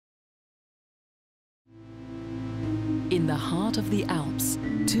In the heart of the Alps,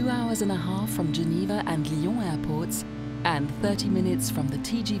 2 hours and a half from Geneva and Lyon airports, and 30 minutes from the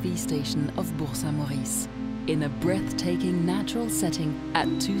TGV station of Bourg-Saint-Maurice, in a breathtaking natural setting at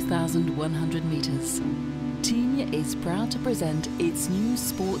 2,100 meters. Tignes is proud to present its new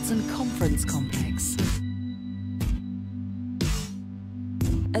sports and conference complex.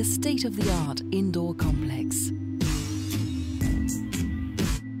 A state-of-the-art indoor complex.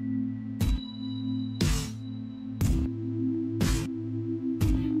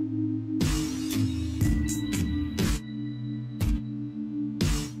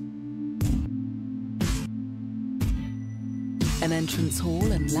 An entrance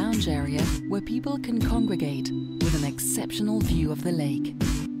hall and lounge area where people can congregate with an exceptional view of the lake.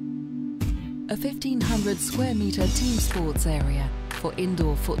 A 1,500 square meter team sports area for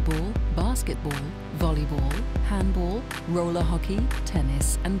indoor football, basketball, volleyball, handball, roller hockey,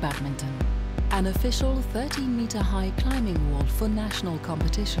 tennis and badminton. An official 13-meter high climbing wall for national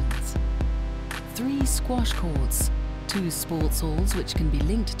competitions. 3 squash courts, 2 sports halls which can be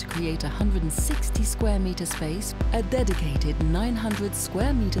linked to create a 160 square meter space, a dedicated 900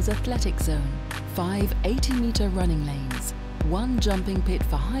 square meters athletic zone, 5 80-meter running lanes, 1 jumping pit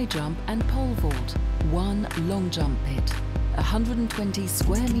for high jump and pole vault, 1 long jump pit, 120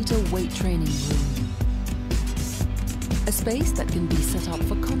 square meter weight training room. A space that can be set up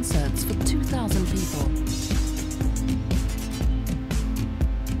for concerts for 2,000 people.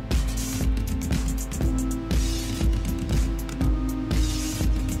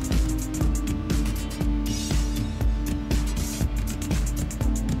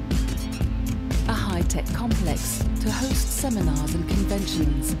 High-tech complex to host seminars and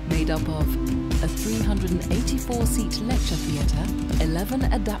conventions made up of a 384-seat lecture theatre, 11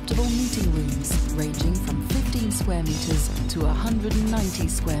 adaptable meeting rooms ranging from 15 square meters to 190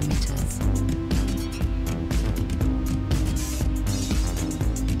 square meters.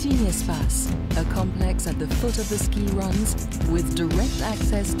 Tignespace, a complex at the foot of the ski runs with direct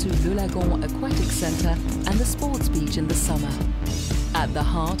access to Le Lagon Aquatic Centre and the sports beach in the summer. At the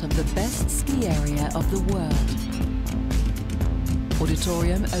heart of the best ski area of the world.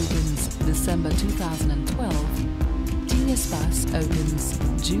 Auditorium opens December 2012. Tignespace opens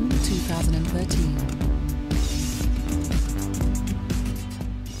June 2013.